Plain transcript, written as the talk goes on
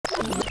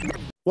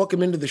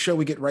Welcome into the show.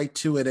 We get right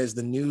to it as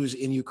the news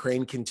in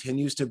Ukraine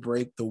continues to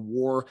break, the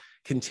war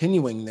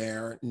continuing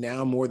there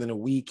now more than a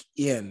week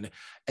in.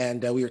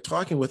 And we are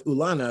talking with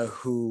Ulana,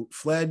 who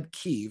fled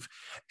Kyiv,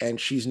 and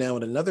she's now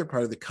in another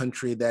part of the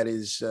country that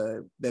is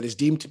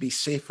deemed to be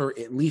safer,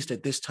 at least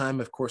at this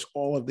time. Of course,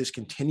 all of this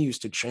continues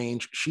to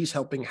change. She's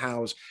helping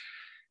house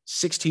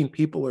 16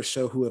 people or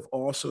so who have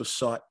also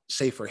sought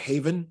safer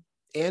haven.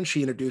 And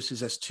she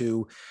introduces us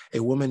to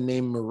a woman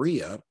named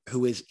Maria,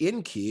 who is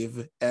in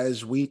Kyiv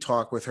as we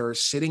talk with her,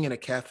 sitting in a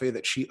cafe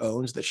that she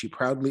owns, that she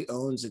proudly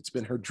owns. It's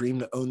been her dream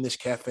to own this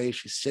cafe.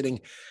 She's sitting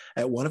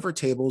at one of her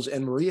tables,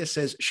 and Maria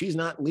says she's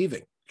not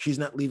leaving. She's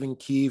not leaving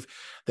Kyiv,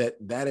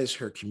 that is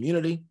her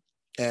community,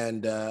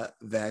 and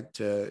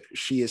that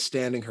she is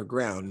standing her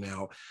ground.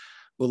 Now,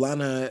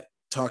 Ulana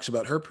talks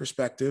about her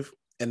perspective,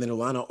 and then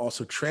Ulana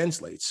also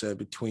translates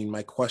between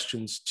my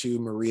questions to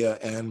Maria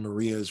and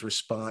Maria's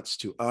response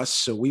to us.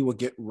 So we will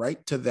get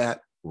right to that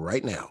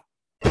right now.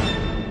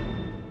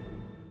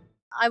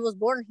 I was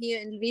born here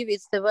in Lviv.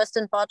 It's the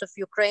western part of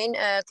Ukraine,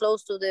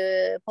 close to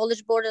the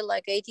Polish border,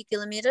 like 80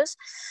 kilometers.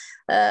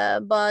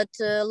 But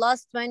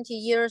last 20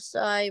 years,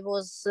 I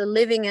was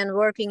living and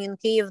working in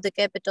Kyiv, the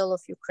capital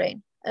of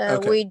Ukraine.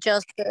 Okay. We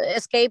just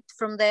escaped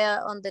from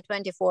there on the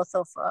 24th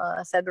of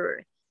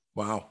February.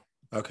 Wow.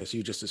 Okay, so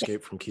you just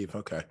escaped from Kyiv.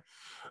 Okay.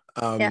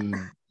 Yeah.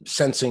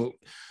 Sensing,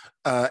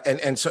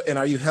 and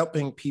are you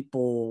helping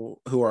people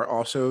who are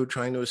also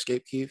trying to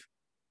escape Kyiv?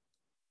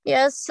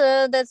 Yes,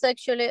 that's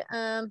actually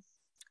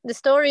the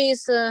story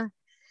is a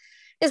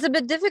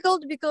bit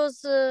difficult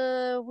because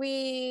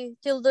we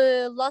till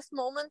the last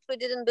moment we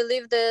didn't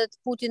believe that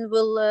Putin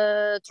will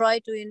try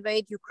to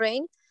invade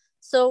Ukraine.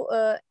 So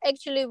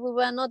actually, we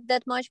were not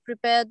that much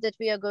prepared that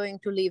we are going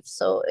to leave.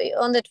 So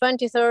on the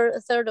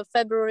 23rd of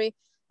February.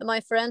 My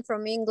friend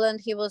from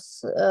England, he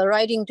was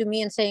writing to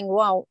me and saying,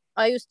 "Wow,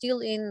 are you still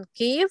in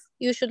Kyiv?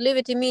 You should leave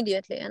it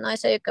immediately." And I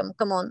say, "Come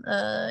on,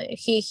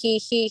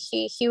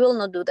 he will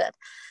not do that."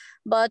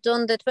 But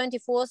on the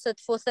 24th at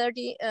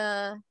 4:30,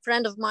 a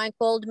friend of mine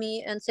called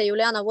me and say,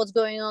 "Juliana, what's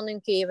going on in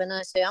Kyiv?" And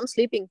I say, "I'm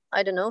sleeping.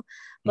 I don't know."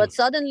 But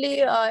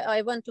suddenly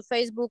I went to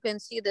Facebook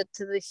and see that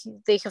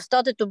they have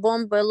started to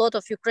bomb a lot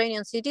of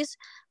Ukrainian cities.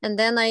 And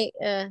then I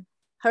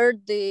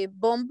heard the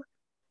bomb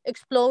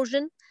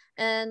explosion.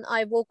 And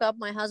I woke up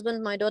my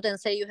husband, my daughter, and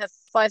say, "You have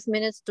 5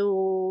 minutes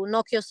to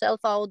knock yourself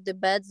out the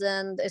beds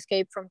and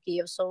escape from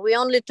Kyiv." So we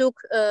only took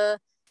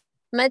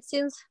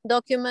medicines,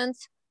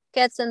 documents,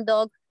 cats and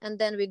dog, and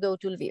then we go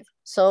to Lviv.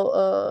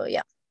 So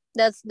yeah,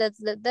 that's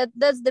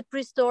the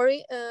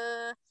pre-story.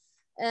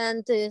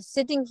 And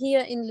sitting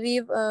here in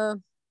Lviv,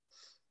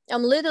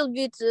 I'm a little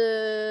bit,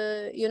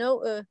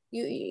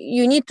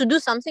 you need to do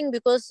something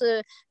because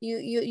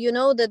you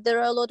know that there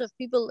are a lot of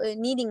people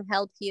needing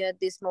help here at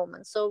this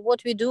moment. So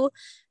what we do,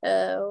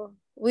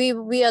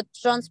 we are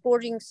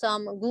transporting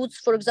some goods,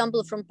 for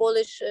example, from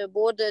Polish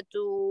border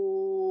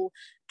to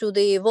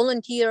the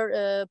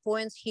volunteer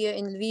points here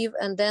in Lviv,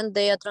 and then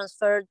they are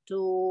transferred to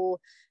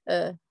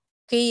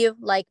Kyiv,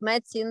 like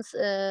medicines.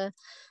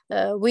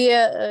 We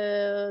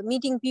are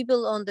meeting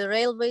people on the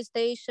railway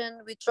station.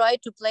 We try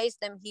to place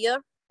them here.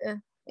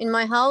 In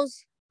my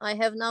house, I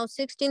have now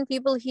 16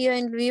 people here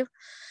in Lviv,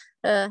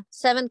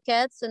 7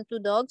 cats and 2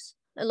 dogs,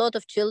 a lot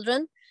of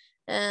children.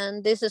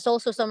 And this is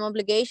also some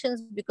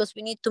obligations because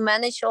we need to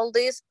manage all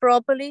this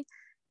properly.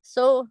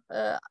 So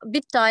a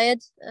bit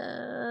tired.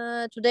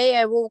 Today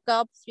I woke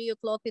up 3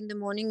 o'clock in the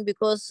morning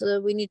because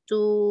we need to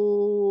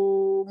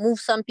move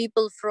some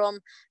people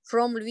from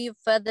Lviv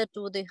further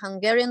to the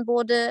Hungarian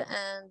border.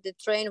 And the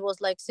train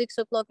was like 6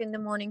 o'clock in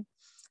the morning.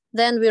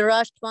 Then we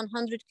rushed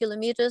 100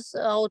 kilometers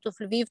out of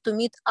Lviv to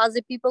meet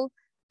other people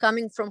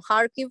coming from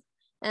Kharkiv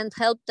and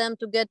help them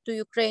to get to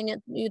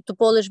Ukrainian, to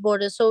Polish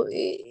border. So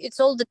it's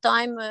all the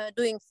time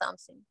doing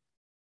something.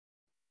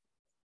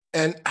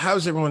 And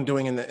how's everyone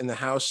doing in the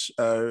house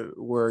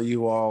where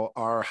you all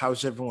are?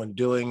 How's everyone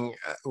doing?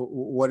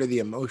 What are the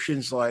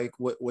emotions like?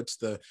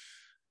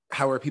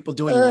 How are people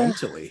doing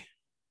mentally?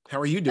 How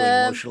are you doing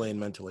emotionally and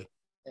mentally?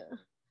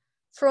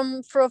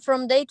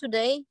 From day to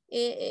day,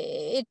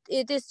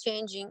 it is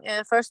changing.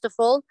 First of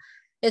all,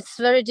 it's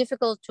very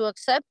difficult to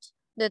accept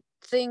that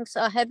things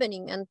are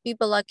happening and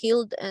people are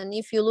killed. And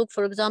if you look,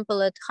 for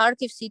example, at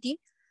Kharkiv city,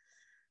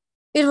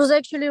 it was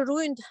actually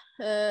ruined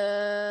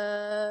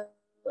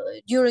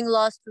during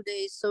last 2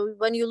 days. So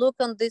when you look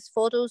on these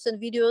photos and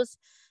videos,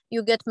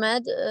 you get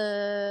mad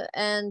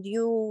and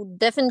you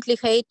definitely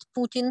hate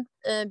Putin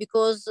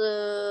because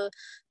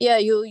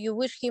you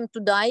wish him to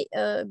die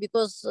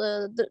because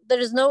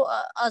there is no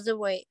other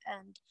way.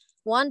 And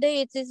one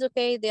day it is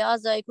okay, the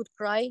other I could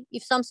cry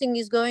if something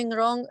is going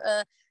wrong.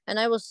 And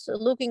I was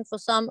looking for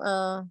some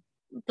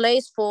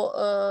place for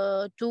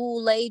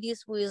 2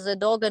 ladies with a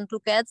dog and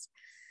 2 cats.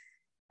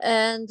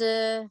 And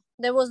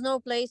there was no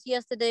place.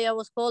 Yesterday I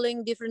was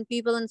calling different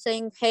people and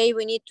saying, hey,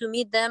 we need to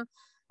meet them.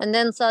 And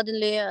then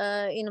suddenly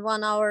in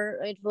 1 hour,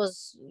 it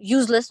was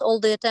useless. All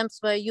the attempts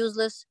were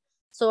useless.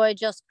 So I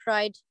just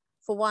cried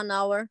for 1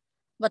 hour.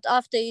 But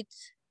after it,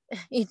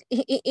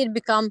 it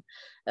become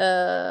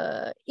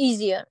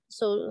easier.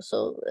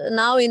 So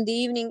now in the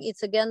evening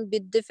it's again a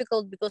bit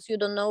difficult because you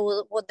don't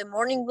know what the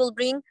morning will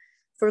bring.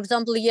 For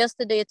example,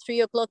 yesterday at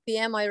 3:00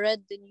 p.m. I read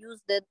the news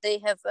that they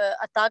have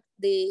attacked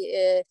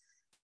the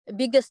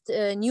biggest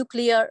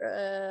nuclear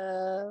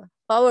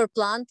power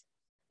plant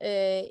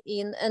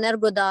in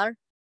Energodar.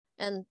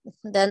 And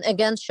then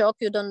again, shock,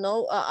 you don't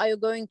know, are you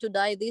going to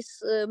die this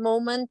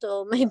moment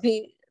or maybe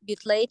a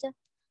bit later?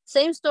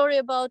 Same story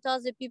about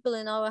other people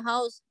in our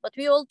house, but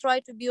we all try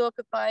to be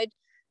occupied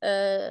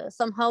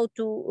somehow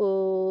to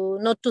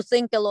not to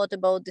think a lot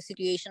about the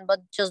situation, but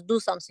just do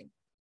something.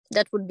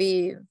 That would be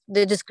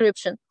the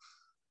description.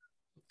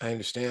 I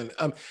understand.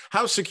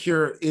 How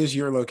secure is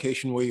your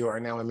location where you are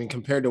now? I mean,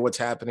 compared to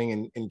what's happening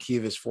in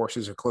Kyiv, as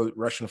forces are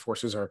Russian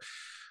forces are,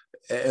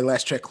 at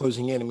last check,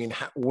 closing in. I mean,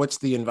 what's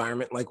the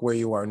environment like where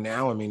you are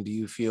now? I mean, do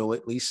you feel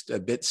at least a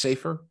bit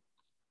safer?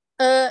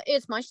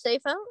 It's much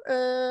safer.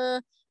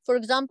 For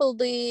example,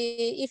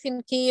 if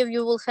in Kyiv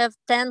you will have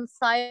 10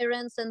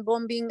 sirens and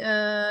bombing,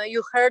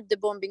 you heard the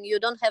bombing. You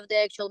don't have the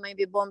actual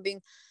maybe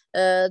bombing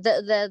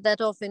that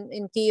often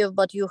in Kyiv,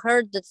 but you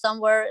heard that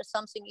somewhere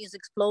something is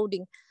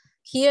exploding.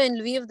 Here in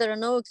Lviv, there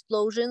are no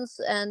explosions,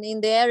 and in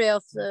the area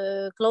of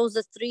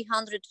closest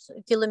 300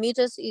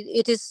 kilometers,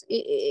 it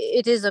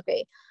is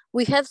okay.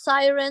 We have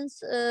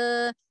sirens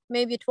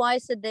maybe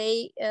twice a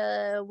day.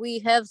 We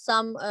have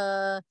some.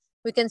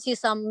 We can see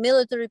some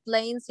military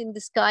planes in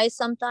the sky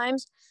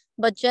sometimes,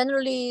 but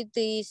generally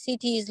the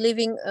city is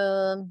living.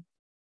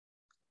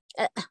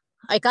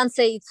 I can't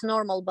say it's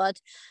normal,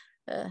 but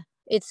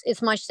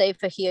it's much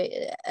safer here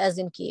as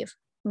in Kyiv.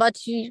 But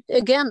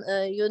again,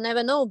 you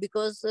never know,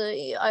 because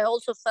I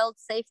also felt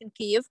safe in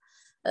Kyiv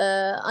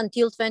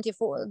until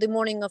the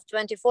morning of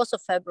 24th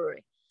of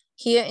February.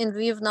 Here in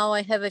Lviv now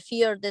I have a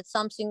fear that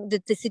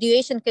the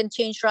situation can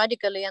change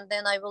radically, and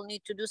then I will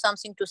need to do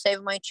something to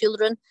save my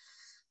children,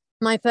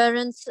 my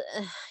parents.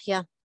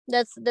 Yeah,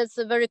 that's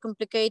a very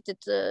complicated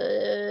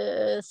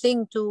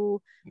thing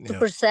to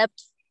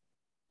percept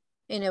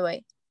in a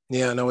way.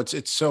 Yeah, no,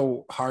 it's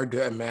so hard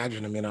to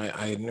imagine. I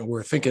mean,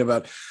 we're thinking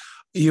about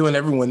you and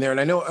everyone there. And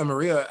I know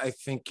Maria, I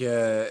think,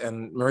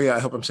 and Maria, I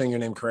hope I'm saying your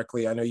name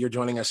correctly. I know you're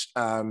joining us,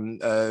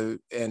 and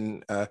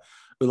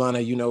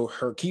Ulana, you know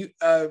her. Can you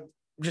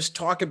just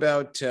talk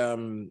about,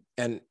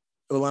 and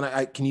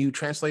Ulana, can you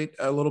translate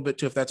a little bit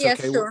too, if that's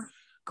okay? Sure.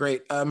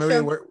 Great.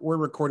 Maria, sure. We're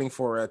recording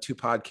for two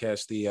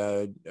podcasts, the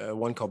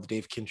one called The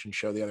Dave Kinchin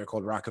Show, the other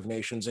called Rock of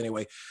Nations.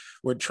 Anyway,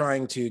 we're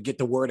trying to get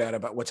the word out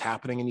about what's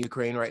happening in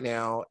Ukraine right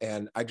now.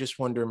 And I just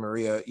wonder,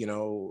 Maria,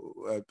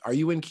 are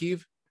you in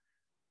Kyiv?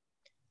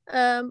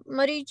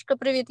 Марічка,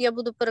 привіт, я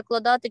буду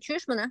перекладати.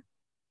 Чуєш мене?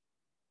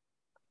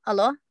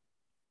 Алло?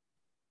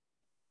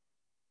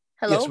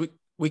 Hello? Yes,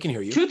 we can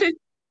hear you.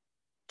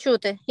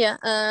 Чути,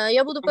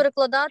 я буду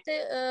перекладати.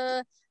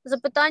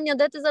 Запитання,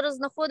 де ти зараз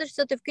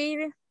знаходишся? Ти в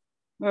Києві?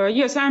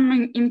 Yes,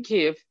 I'm in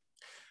Kyiv.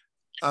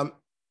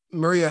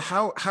 Maria,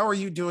 how are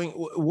you doing?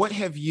 What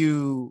have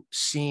you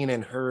seen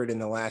and heard in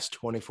the last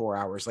 24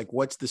 hours? Like,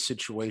 what's the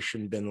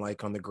situation been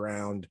like on the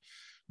ground,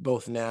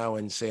 both now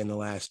and, say, in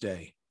the last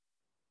day?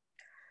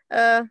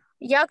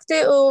 Як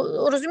ти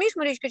розумієш,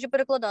 Марічка, чи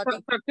перекладати?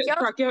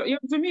 Так, я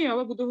розумію,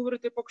 але буду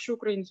говорити поки що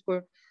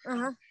українською.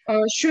 Ага.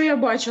 Що я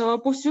бачила?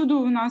 Повсюду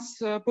у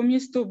нас по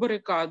місту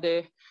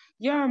барикади.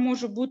 Я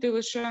можу бути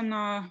лише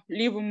на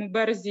лівому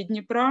березі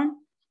Дніпра,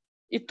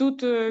 і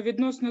тут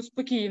відносно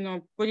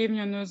спокійно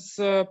порівняно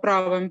з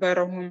правим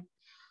берегом.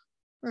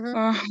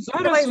 Угу.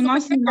 Зараз у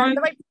нас немає...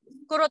 Давай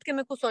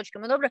короткими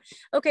кусочками, добре?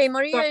 Okay,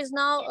 Maria is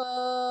now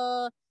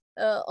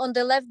on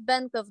the left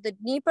bank of the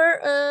Dnieper,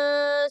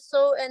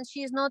 and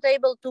she's not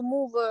able to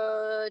move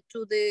to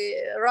the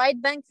right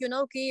bank. You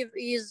know, Kyiv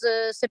is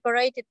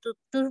separated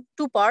to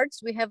two parts.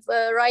 We have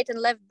right and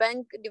left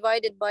bank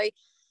divided by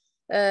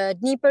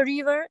Dnieper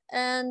River,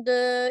 and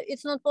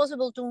it's not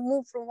possible to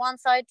move from one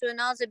side to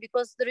another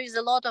because there is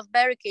a lot of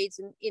barricades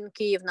in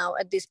Kyiv now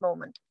at this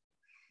moment.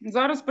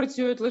 Зараз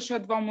працюють лише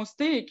два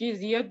мости, які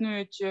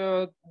з'єднують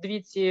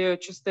дві ці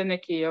частини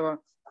Києва.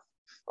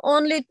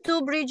 Only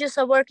two bridges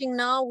are working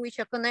now, which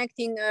are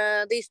connecting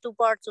these two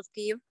parts of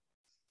Kyiv.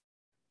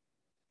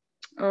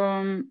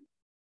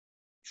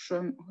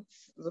 Що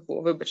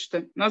забула,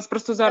 вибачте. Нас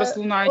просто зараз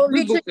лунають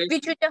вибухи.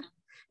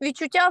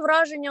 Відчуття,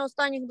 враження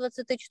останніх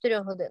 24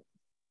 годин.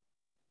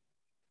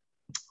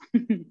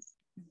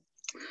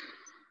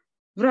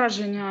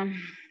 Враження.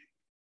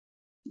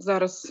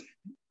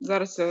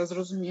 Зараз я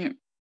зрозумію.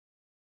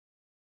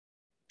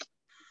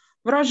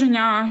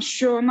 Враження,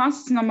 що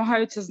нас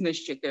намагаються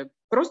знищити.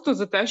 Просто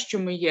за те, що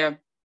ми є.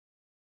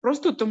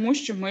 Просто тому,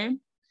 що ми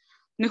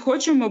не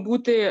хочемо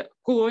бути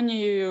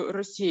колонією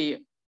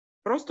Росії.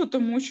 Просто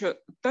тому, що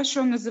те,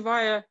 що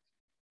називає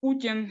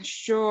Путін,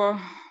 що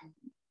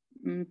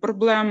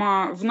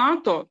проблема в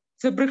НАТО,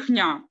 це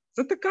брехня.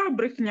 Це така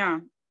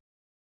брехня.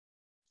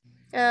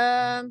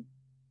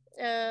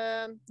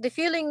 The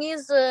feeling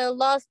is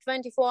last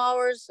 24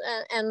 hours,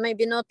 and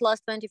maybe not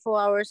last 24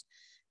 hours,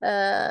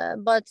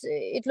 but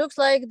it looks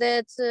like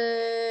that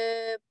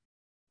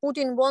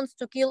Putin wants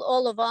to kill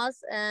all of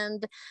us,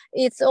 and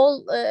it's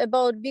all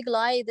about big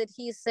lie that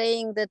he's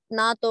saying that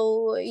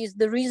NATO is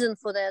the reason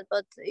for that,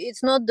 but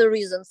it's not the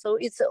reason. So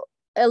it's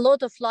a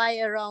lot of lie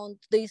around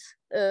this,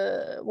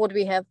 what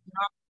we have.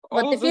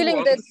 But the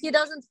feeling that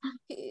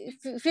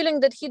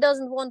he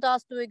doesn't want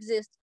us to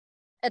exist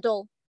at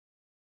all.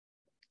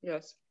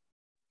 Yes.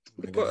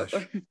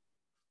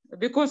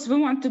 Because we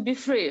want to be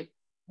free.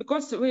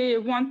 Because we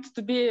want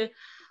to be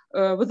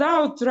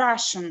without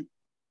Russian.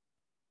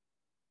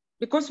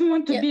 Because we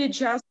want to be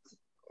just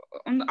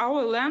on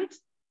our land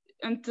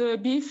and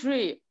be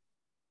free.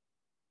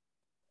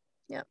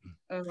 Yeah.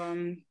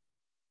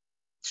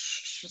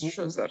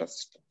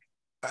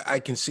 I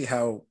can see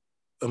how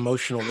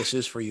emotional this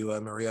is for you,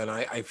 Maria, and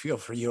I feel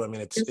for you. I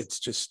mean, it's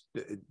just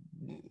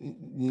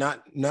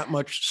not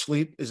much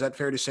sleep. Is that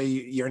fair to say?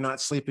 You're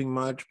not sleeping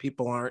much.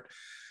 People aren't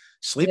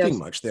sleeping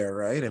much there,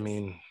 right? I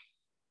mean,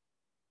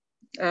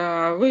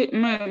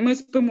 ми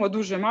спимо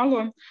дуже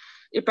мало.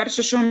 І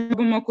перше, що ми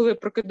робимо, коли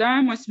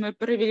прокидаємось, ми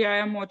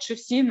перевіряємо, чи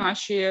всі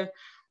наші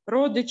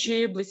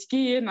родичі,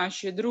 близькі,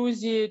 наші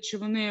друзі, чи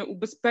вони у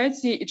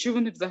безпеці і чи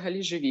вони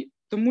взагалі живі.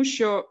 Тому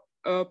що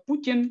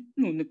Путін,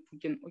 ну не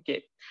Путін,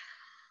 окей,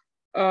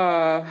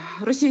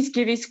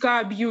 російські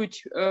війська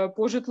б'ють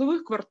по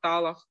житлових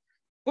кварталах,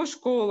 по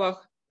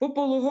школах, по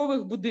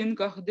пологових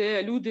будинках,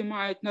 де люди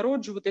мають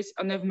народжуватись,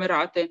 а не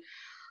вмирати,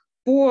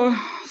 по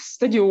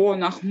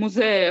стадіонах,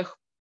 музеях.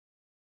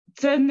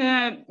 Це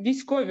не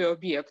військові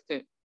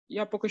об'єкти.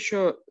 Я поки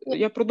що,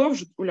 я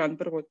продовжу, Улян,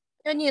 перевод.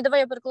 Ні, давай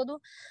я перекладу.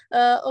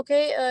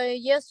 Okay,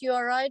 yes, you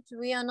are right.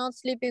 We are not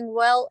sleeping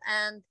well,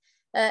 and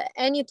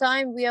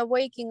anytime we are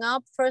waking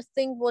up, first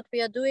thing what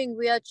we are doing,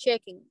 we are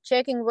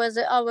checking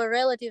whether our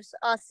relatives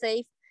are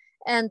safe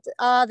and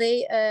are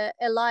they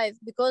alive,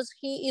 because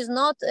he is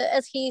not,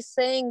 as he is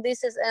saying,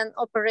 this is an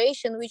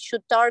operation which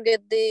should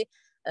target the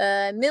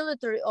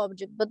military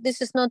object, but this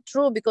is not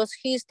true, because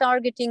he is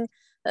targeting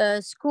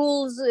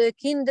schools,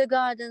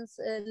 kindergartens,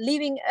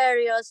 living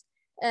areas,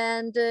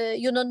 and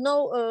you don't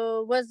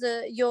know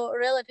whether your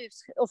relatives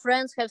or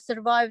friends have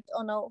survived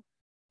or no.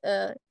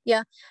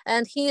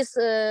 And he's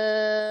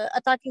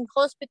attacking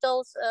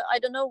hospitals. I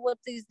don't know what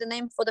is the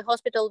name for the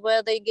hospital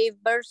where they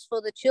gave birth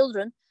for the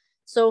children.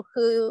 So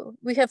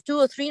we have 2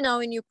 or 3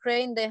 now in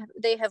Ukraine.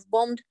 They have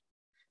bombed.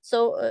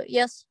 So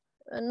yes,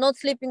 not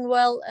sleeping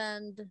well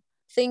and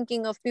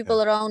thinking of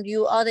people around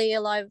you. Are they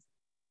alive?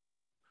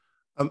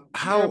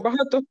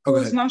 Багато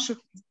хто з наших...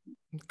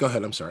 Go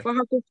ahead, I'm sorry.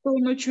 Багато хто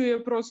ночує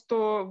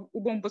просто у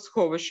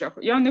бомбосховищах.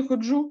 Я не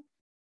ходжу,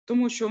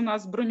 тому що у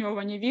нас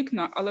броньовані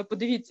вікна, але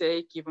подивіться,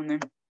 які вони.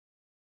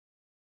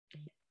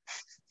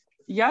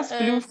 Я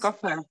сплю в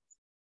кафе.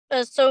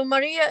 So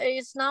Maria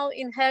is now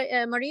in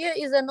her. Maria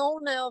is an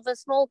owner of a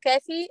small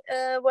cafe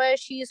where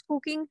she is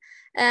cooking,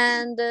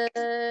 and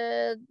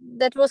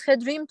that was her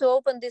dream to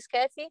open this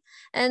cafe.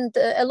 And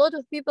a lot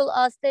of people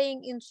are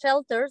staying in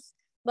shelters,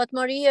 but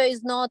Maria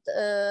is not.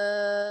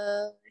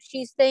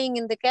 She's staying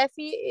in the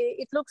cafe.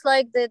 It looks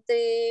like that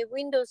the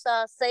windows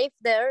are safe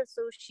there,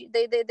 so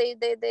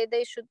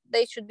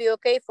they should be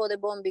okay for the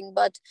bombing.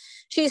 But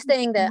she's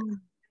staying there.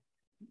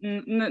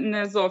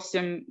 Не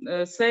зовсім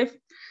safe.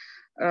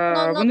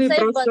 No, вони safe,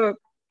 просто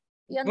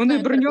вони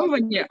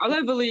броньовані,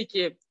 але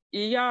великі.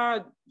 І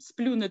я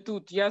сплю не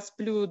тут, я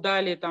сплю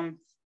далі там в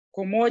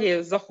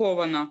коморі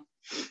захована.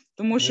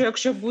 Тому що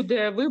якщо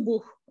буде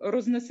вибух,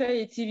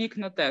 рознесе і ці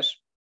вікна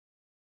теж.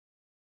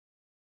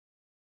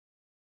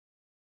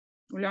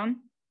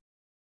 Улян?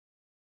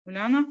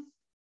 Уляна?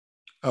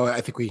 Oh,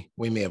 I think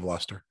we may have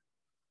lost her.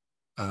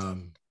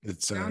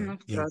 It's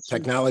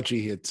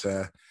technology. It's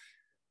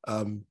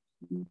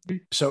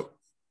so.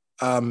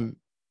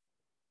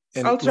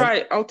 And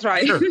I'll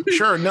try.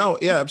 Sure. No,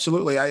 yeah,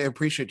 absolutely. I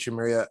appreciate you,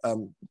 Maria.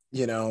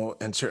 You know,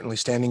 and certainly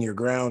standing your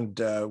ground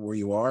where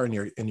you are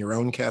in your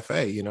own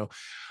cafe. You know,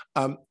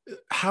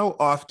 how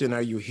often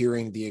are you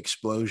hearing the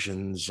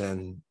explosions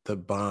and the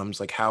bombs?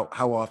 Like,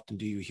 how often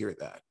do you hear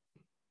that?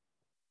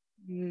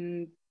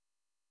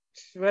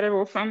 Very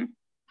often.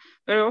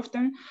 Very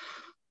often.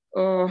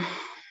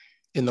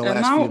 In the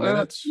last few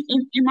minutes.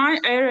 In my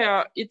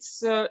area,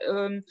 it's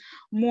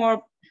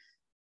more.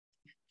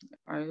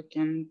 I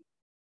can.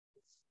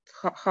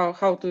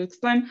 How to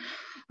explain?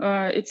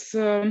 It's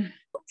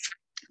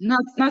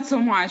not so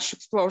much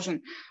explosion,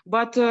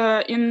 but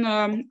in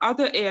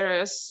other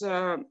areas,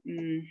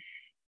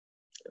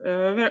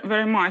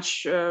 very much.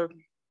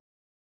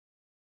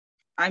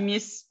 I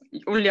miss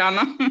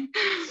Uliana.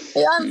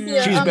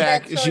 She's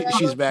back.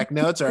 She's back.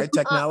 No, it's all right.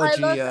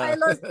 Technology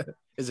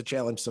is a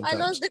challenge sometimes. I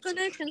lost the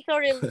connection.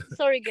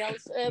 Sorry,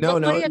 girls.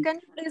 Maria, can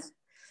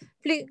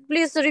you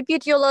please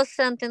repeat your last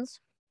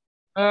sentence?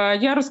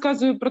 Я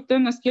розказую про те,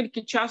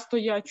 наскільки часто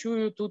я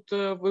чую тут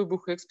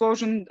вибухи.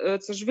 Explosion –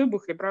 це ж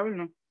вибухи,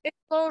 правильно?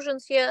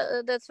 Explosions,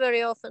 yeah, that's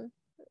very often.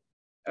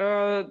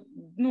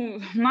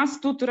 Ну, у нас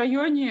тут в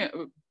районі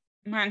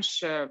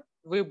менше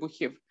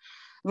вибухів.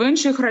 В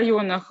інших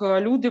районах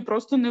люди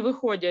просто не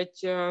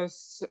виходять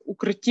з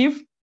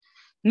укриттів,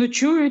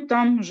 ночують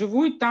там,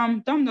 живуть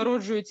там, там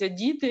народжуються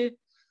діти.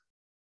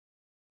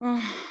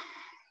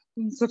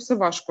 Це все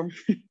важко.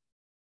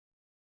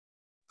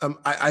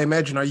 I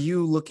imagine, are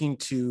you looking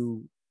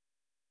to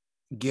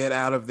get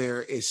out of there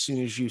as soon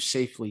as you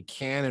safely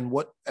can? And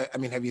what, I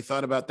mean, have you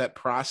thought about that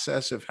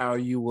process of how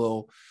you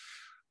will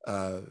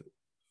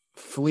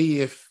flee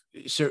if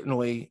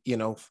certainly, you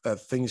know,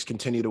 things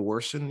continue to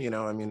worsen? You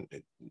know, I mean.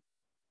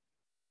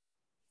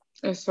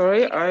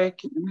 Sorry,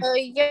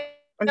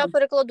 Я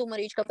перекладу,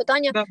 Марічка.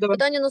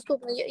 Питання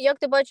наступне. Як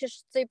ти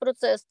бачиш цей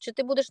процес? Чи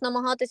ти будеш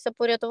намагатися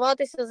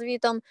порятуватися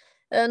звітом,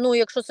 ну,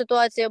 якщо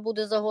ситуація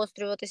буде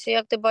загострюватися?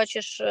 Як ти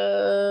бачиш,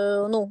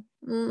 ну,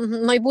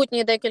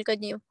 майбутні декілька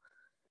днів?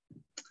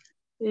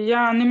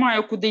 Я не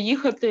маю куди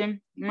їхати.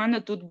 У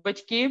мене тут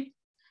батьки,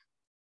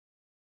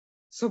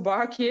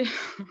 собаки.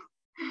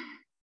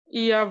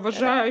 І я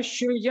вважаю,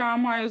 що я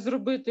маю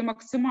зробити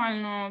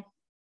максимально,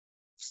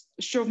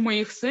 що в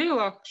моїх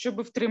силах,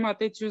 щоб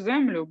втримати цю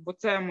землю, бо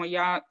це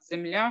моя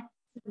земля.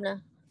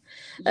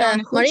 Я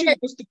не хочу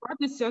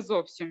поступатися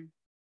зовсім.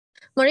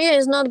 Maria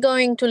is not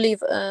going to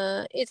leave.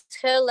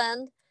 It's her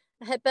land.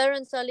 Her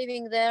parents are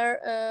living there.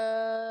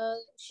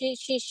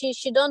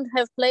 She don't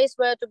have place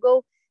where to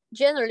go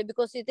generally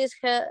because it is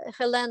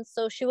her land.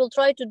 So she will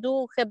try to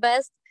do her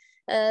best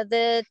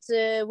that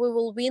we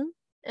will win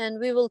and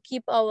we will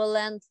keep our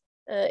land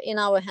in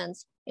our hands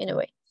in a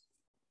way.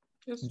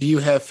 Do you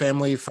have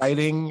family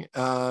fighting?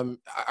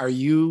 Are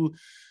you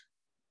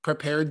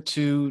prepared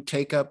to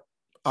take up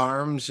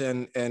arms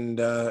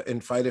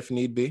and fight if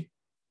need be?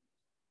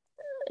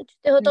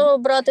 Ти готова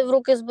брати в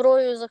руки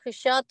зброю,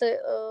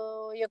 захищати,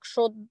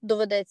 якщо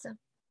доведеться?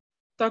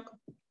 Так,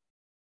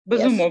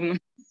 безумовно.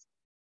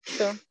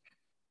 Sure.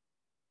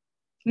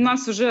 У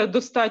нас вже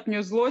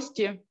достатньо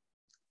злості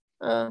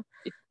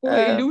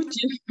і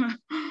люті.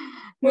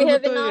 Ми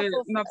готові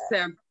на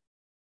все.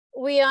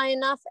 We are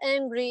enough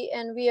angry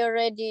and we are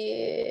ready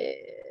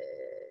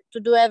to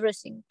do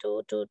everything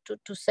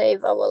to save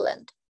our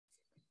land.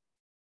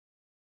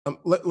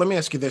 Let me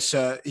ask you this: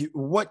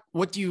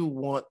 what do you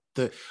want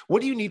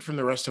what do you need from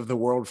the rest of the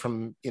world,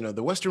 from, you know,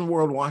 the Western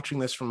world watching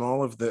this, from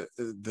all of the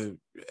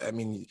I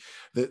mean,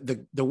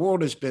 the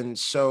world has been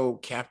so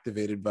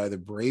captivated by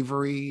the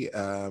bravery,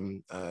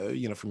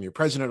 you know, from your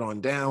president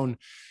on down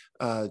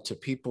to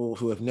people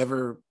who have never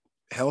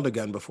held a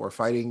gun before,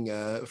 fighting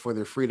for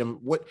their freedom.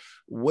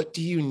 What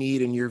do you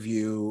need, in your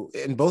view,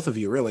 and both of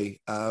you really,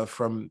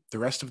 from the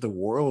rest of the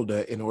world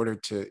in order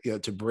to, you know,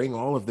 to bring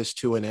all of this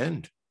to an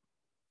end?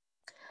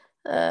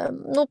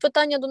 Ну,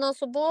 питання до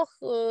нас обох.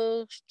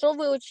 Що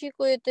ви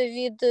очікуєте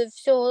від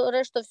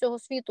всього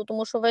світу?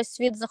 Тому що весь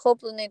світ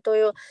захоплений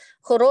тою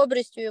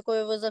хоробрістю,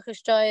 якою ви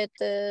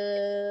захищаєте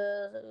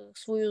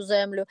свою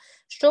землю.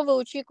 Що ви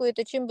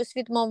очікуєте, чим би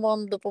світ мав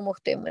вам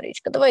допомогти,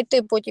 Марічка? Давай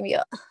ти, потім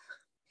я.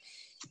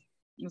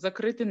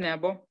 Закрити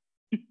небо.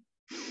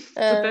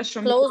 Це те,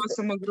 що ми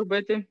просимо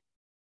зробити.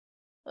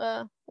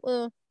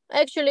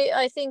 Actually,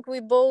 I think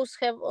we both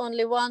have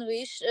only one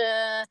wish.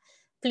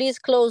 Please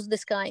close the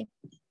sky.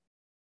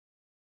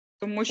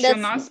 Тому що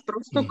нас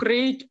просто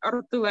криють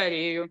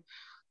артилерією.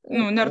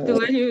 Ну, не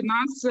артилерією,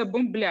 нас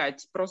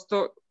бомблять.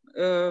 Просто,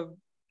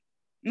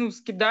 ну,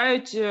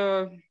 скидають,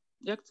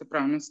 як це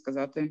правильно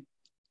сказати?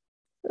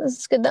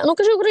 Ну,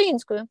 кажи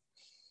українською.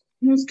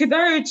 Ну,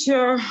 скидають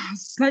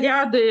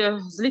снаряди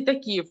з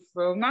літаків.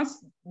 У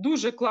нас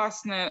дуже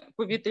класна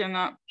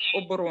повітряна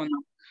оборона.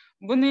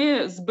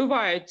 Вони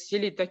збивають ці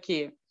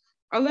літаки,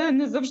 але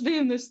не завжди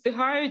вони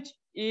встигають,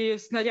 і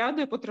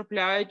снаряди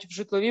потрапляють в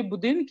житлові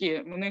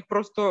будинки, вони їх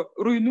просто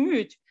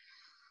руйнують,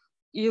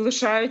 і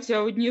лишаються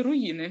одні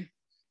руїни.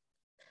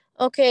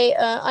 Okay,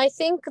 I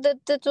think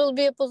that will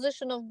be a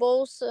position of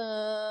both,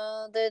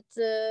 that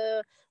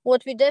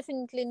what we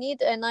definitely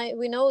need, and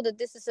we know that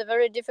this is a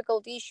very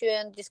difficult issue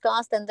and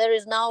discussed, and there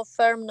is now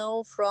firm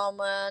no from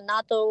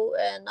NATO,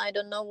 and I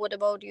don't know what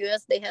about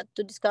US, they had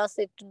to discuss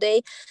it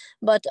today,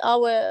 but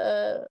our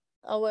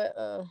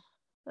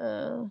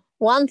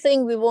one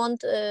thing we want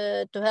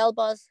to help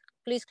us,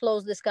 please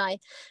close the sky,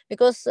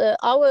 because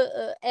our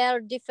air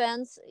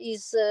defense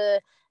is,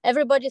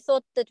 everybody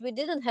thought that we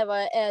didn't have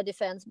our air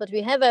defense, but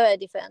we have air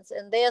defense,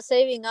 and they are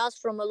saving us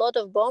from a lot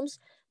of bombs,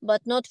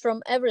 but not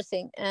from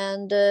everything.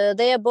 And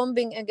they are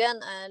bombing again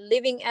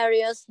living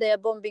areas, they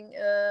are bombing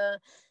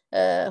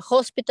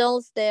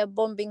hospitals, they are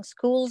bombing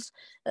schools,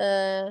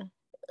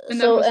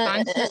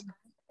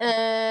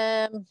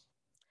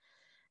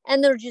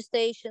 energy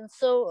stations.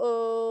 So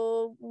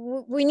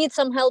we need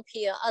some help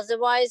here,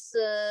 otherwise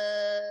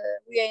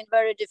we are in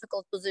very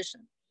difficult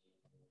position.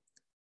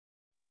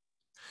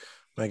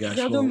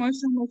 Я думаю,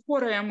 що ми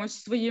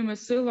впораємось своїми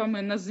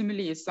силами на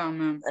землі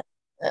саме.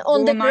 Бо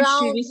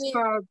наші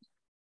війська,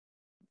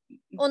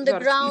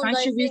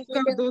 наші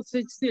війська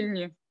досить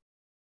сильні.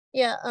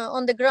 Yeah,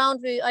 on the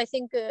ground, I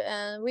think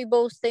we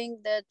both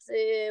think that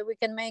we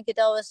can make it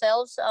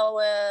ourselves.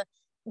 Our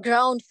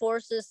ground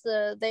forces,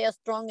 they are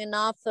strong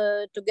enough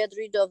to get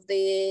rid of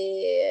the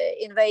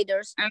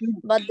invaders.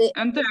 But the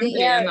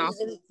air enough.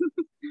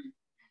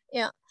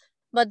 Yeah.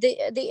 But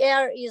the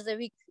air is a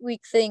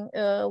weak thing,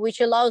 which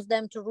allows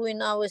them to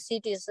ruin our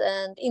cities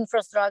and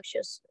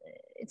infrastructures.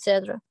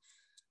 etc.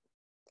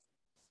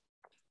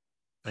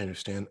 I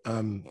understand.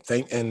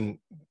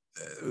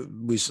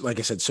 We, like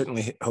I said,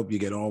 certainly hope you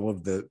get all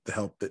of the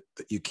help that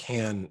you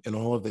can in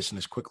all of this and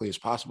as quickly as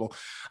possible.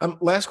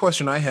 Last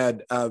question I had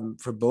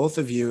for both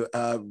of you: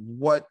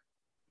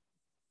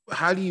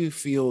 how do you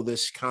feel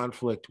this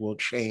conflict will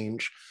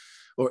change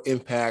or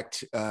impact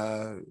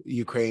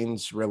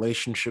Ukraine's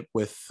relationship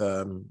with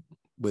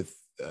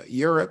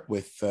Europe,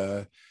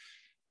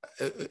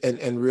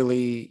 and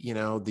really,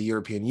 the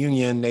European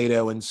Union,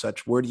 NATO, and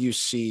such? Where do you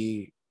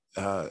see?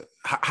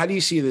 How do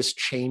you see this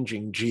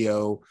changing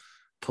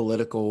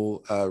geopolitical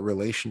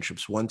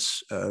relationships once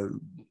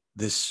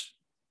this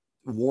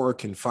war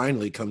can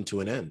finally come to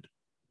an end?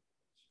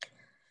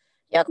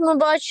 Як ми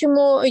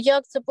бачимо,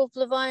 як це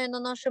повпливає на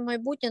наше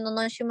майбутнє, на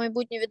наші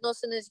майбутні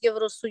відносини з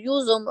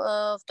Євросоюзом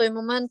в той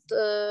момент,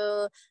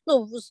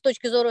 з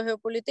точки зору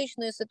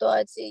геополітичної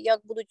ситуації, як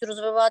будуть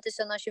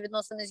розвиватися наші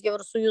відносини з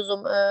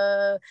Євросоюзом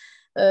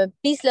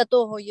після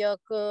того, як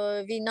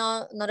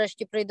війна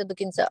нарешті прийде до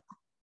кінця?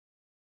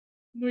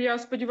 Я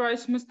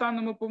сподіваюся, ми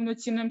станемо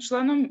повноцінним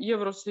членом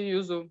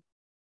Євросоюзу.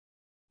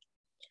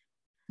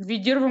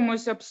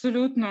 Відірвемося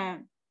абсолютно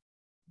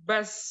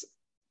без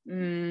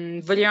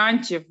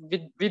варіантів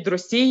від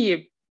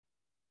Росії,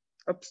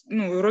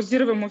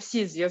 розірвемо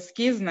всі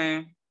зв'язки з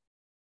нею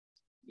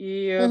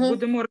і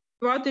будемо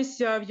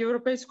розвиватися в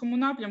європейському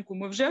напрямку.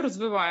 Ми вже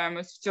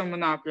розвиваємось в цьому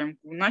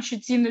напрямку. Наші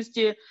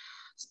цінності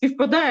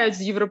співпадають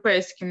з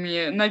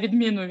європейськими, на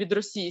відміну від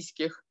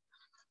російських.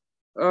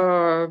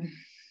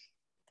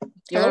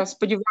 Я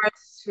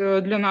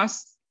сподіваюся, для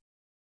нас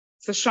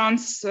це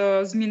шанс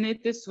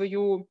змінити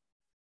свою,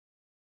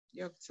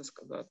 як це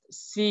сказати,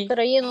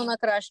 країну на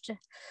краще.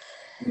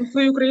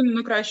 Свою країну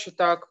на краще,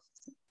 так.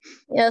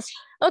 Yes.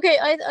 Okay,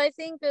 I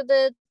think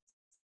that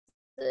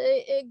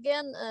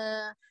again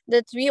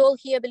that we all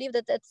here believe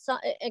that at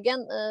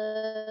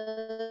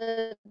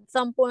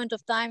some point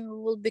of time we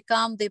will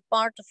become the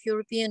part of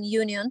European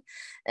Union,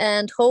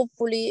 and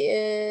hopefully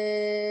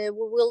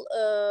we will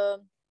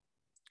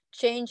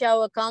change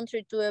our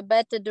country to a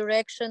better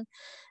direction,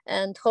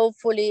 and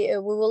hopefully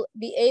we will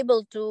be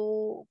able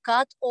to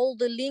cut all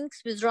the links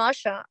with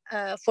Russia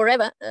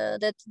forever,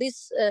 that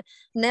this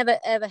never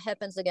ever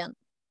happens again.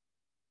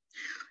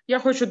 Я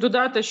хочу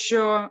додати,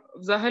 що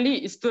взагалі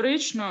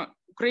історично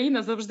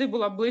Україна завжди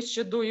була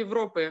ближче до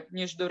Європи,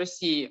 ніж до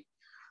Росії.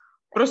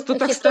 Просто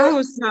так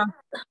сталося.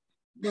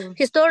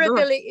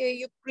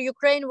 Historically,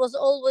 Ukraine was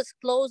always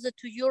closer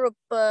to Europe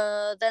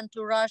than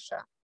to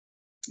Russia.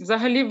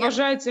 Взагалі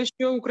вважається,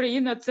 що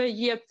Україна – це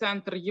є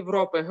центр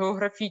Європи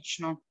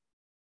географічно.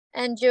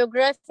 And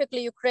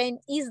geographically, Ukraine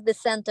is the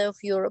center of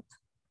Europe.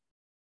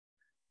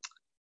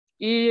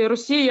 І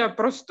Росія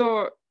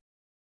просто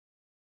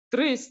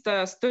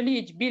 300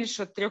 століть,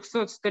 більше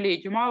 300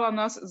 століть мала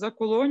нас за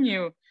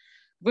колонію,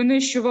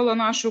 винищувала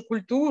нашу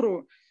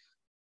культуру,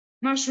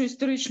 нашу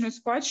історичну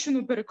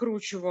спадщину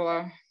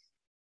перекручувала,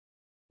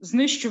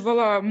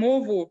 знищувала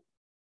мову.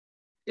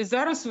 І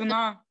зараз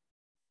вона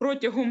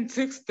протягом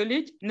цих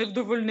століть не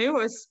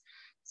вдовольнилась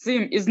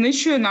цим і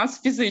знищує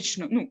нас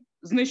фізично.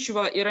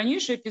 Знищувала і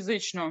раніше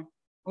фізично,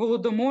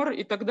 Голодомор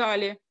і так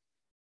далі.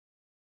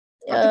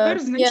 А тепер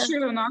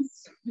знищує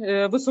нас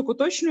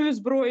високоточною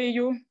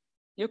зброєю,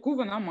 яку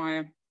вона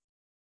має.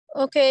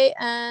 Okay,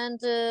 and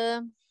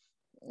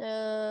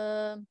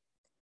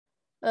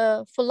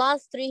for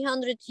last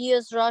 300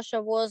 years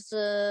Russia was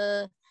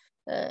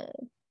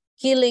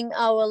killing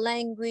our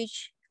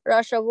language.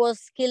 Russia was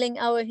killing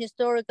our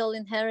historical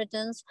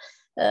inheritance.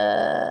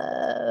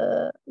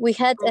 We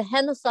had a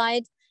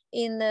genocide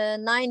in the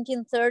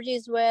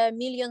 1930s where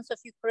millions of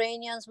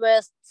Ukrainians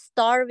were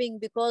starving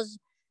because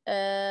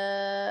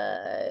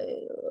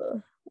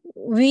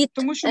wheat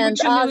and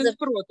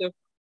other.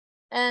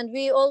 And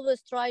we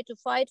always try to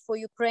fight for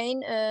Ukraine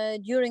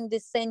during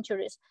these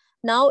centuries.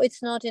 Now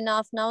it's not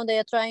enough. Now they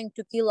are trying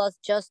to kill us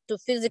just to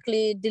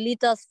physically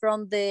delete us from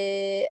the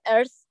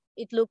earth,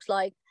 it looks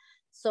like.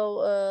 So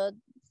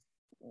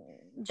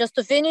just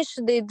to finish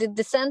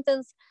the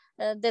sentence,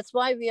 that's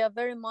why we are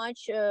very much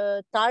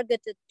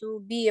targeted to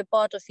be a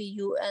part of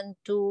EU and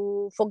to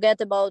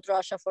forget about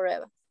Russia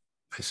forever.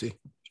 I see.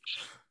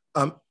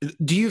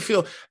 Do you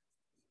feel,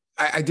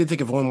 I did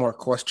think of one more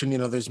question.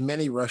 There's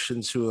many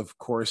Russians who, of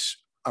course,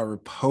 are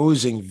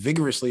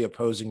vigorously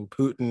opposing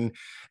Putin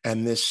and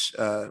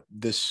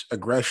this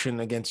aggression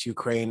against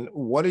Ukraine.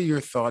 What are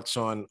your thoughts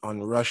on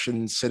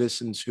Russian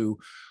citizens who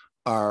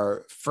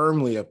are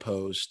firmly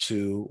opposed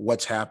to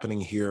what's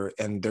happening here,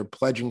 and they're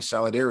pledging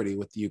solidarity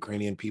with the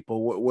Ukrainian people?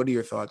 What are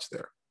your thoughts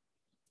there?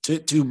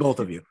 To both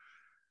of you.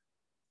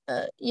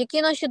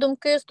 Які наші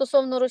думки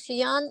стосовно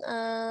росіян,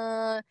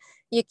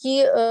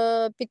 які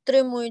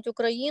підтримують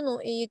Україну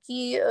і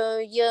які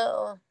є,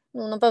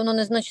 напевно,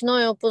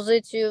 незначною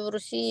опозицією в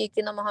Росії,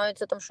 які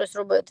намагаються там щось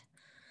робити?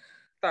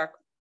 Так,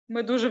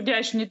 ми дуже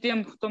вдячні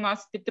тим, хто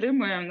нас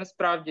підтримує,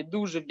 насправді,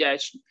 дуже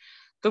вдячні.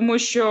 Тому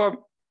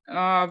що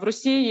в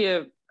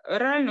Росії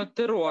реально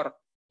терор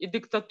і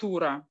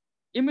диктатура.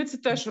 І ми це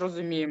теж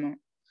розуміємо.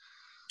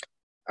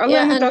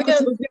 Але ми також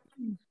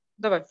розуміємо.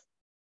 Давай.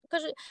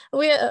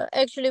 we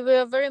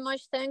are very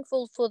much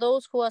thankful for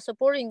those who are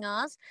supporting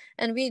us,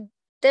 and we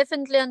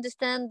definitely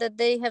understand that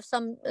they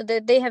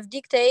have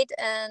dictate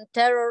and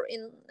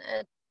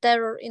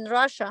terror in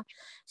Russia,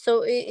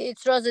 so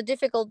it's rather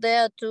difficult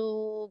there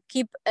to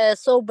keep a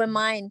sober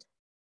mind.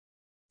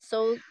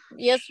 So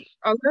yes.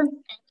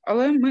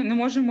 Але ми не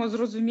можемо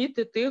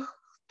зрозуміти тих,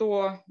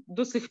 хто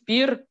до сих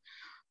пір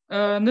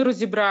не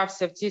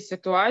розібрався в цій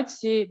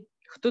ситуації,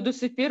 хто до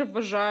сих пір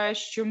вважає,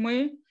 що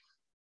ми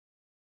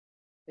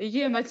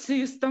є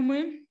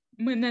нацистами,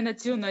 ми не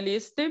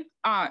націоналісти,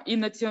 і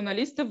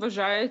націоналісти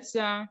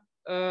вважаються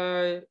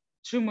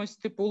чимось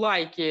типу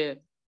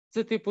лайки.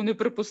 Це типу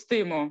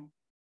неприпустимо.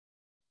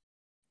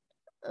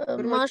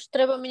 Маш,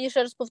 треба мені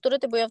ще раз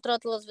повторити, бо я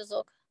втратила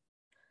зв'язок.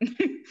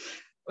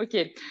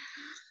 Окей.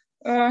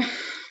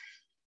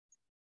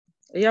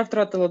 Я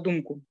втратила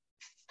думку.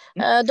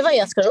 Давай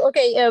я скажу.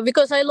 Okay,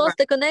 because I lost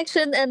the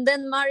connection and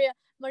then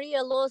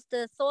Maria lost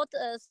the thought.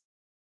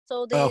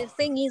 So the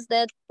thing is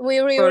that we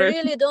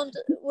really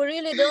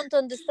don't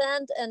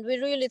understand, and we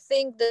really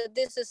think that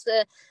this is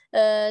a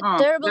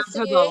terrible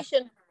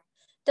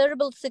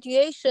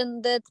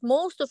situation that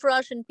most of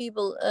Russian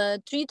people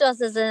treat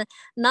us as a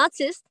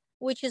Nazist,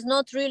 which is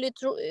not really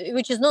true.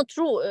 Which is not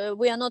true.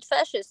 We are not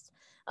fascists.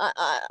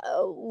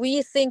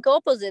 We think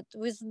opposite.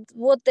 With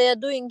what they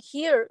are doing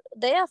here,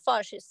 they are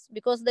fascists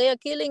because they are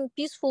killing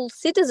peaceful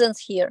citizens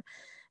here,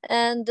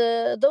 and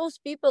those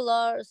people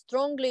are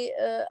strongly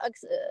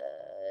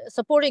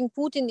supporting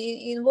Putin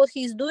in what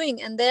he's doing,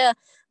 and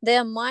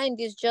their mind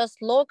is just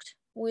locked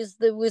with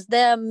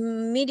their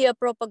media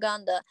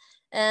propaganda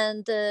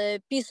and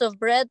piece of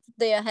bread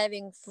they are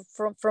having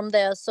from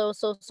there. So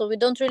we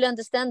don't really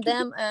understand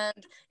them,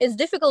 and it's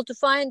difficult to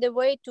find a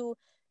way to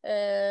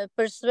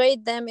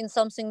persuade them in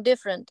something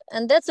different,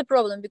 and that's a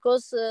problem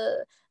because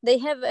they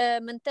have a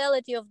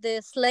mentality of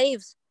the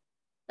slaves.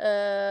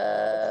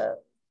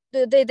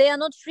 They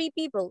are not free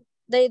people.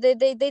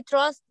 They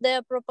trust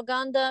their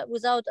propaganda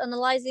without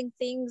analyzing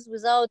things,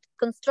 without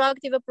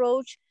constructive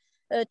approach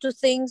to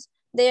things.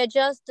 They are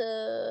just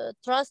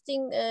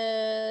trusting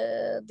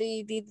the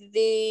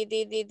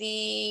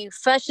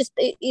fascist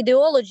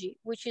ideology,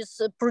 which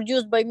is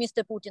produced by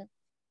Mr. Putin.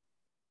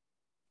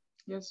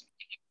 Yes.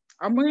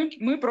 А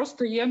ми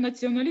просто є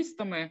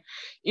націоналістами.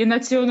 І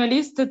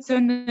націоналісти – це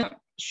не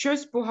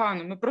щось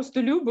погане. Ми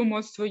просто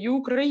любимо свою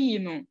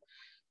Україну.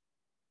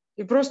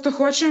 І просто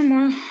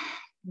хочемо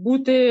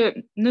бути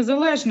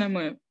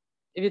незалежними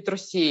від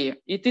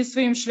Росії, йти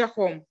своїм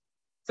шляхом.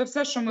 Це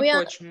все, що ми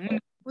хочемо. Ми не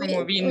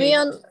хочемо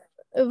війни.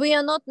 We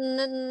are not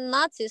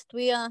Nazis,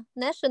 we are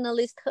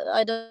nationalists.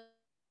 I don't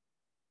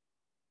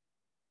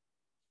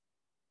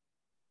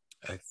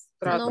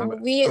know.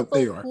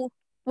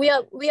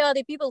 We are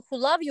the people who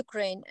love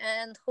Ukraine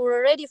and who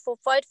are ready to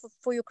fight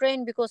for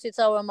Ukraine because it's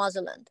our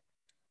motherland.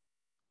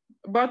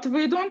 But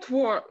we don't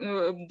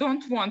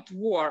want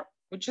war.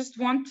 We just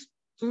want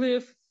to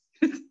live.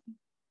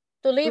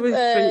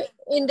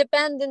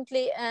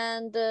 Independently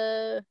and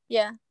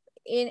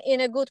in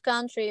a good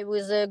country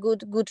with a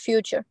good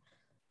future.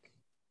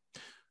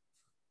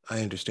 I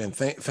understand.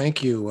 Thank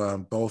you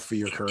both for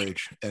your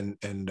courage, and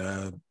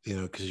you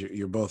know, because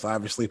you're both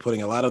obviously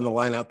putting a lot on the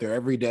line out there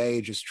every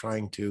day, just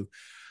trying to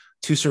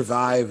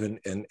survive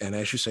and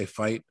as you say,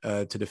 fight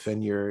to defend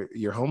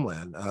your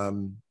homeland.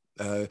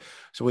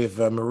 So we have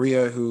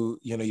Maria, who,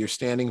 you know, you're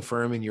standing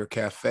firm in your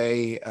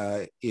cafe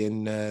in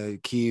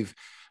Kyiv.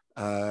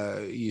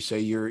 You say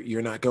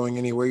you're not going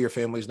anywhere. Your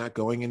family's not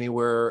going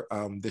anywhere.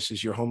 This is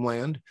your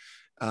homeland.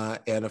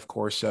 And of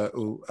course,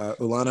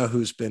 Ulana,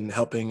 who's been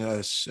helping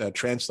us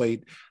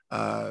translate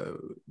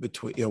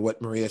between, you know,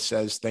 what Maria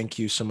says. Thank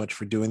you so much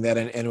for doing that.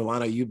 And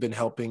Ulana, you've been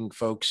helping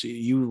folks.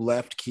 You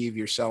left Kyiv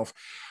yourself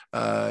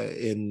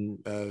in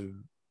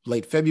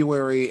late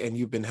February, and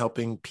you've been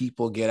helping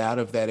people get out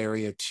of that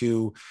area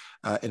too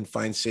and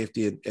find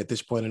safety at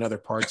this point in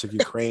other parts of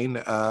Ukraine.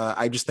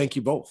 I just thank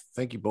you both.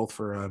 Thank you both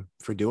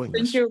for doing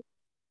this. Thank you.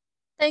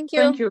 Thank you.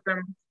 Thank you.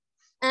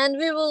 And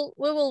we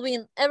will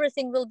win.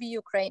 Everything will be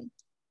Ukraine.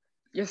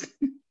 Yes.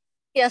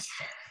 Yes.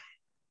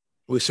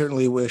 We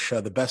certainly wish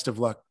the best of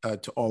luck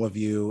to all of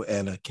you,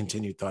 and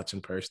continued thoughts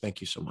and prayers. Thank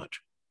you so much.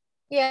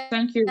 Yeah.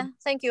 Thank you.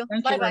 Thank you.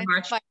 Thank bye you very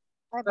much. Bye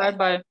bye.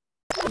 Bye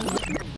bye.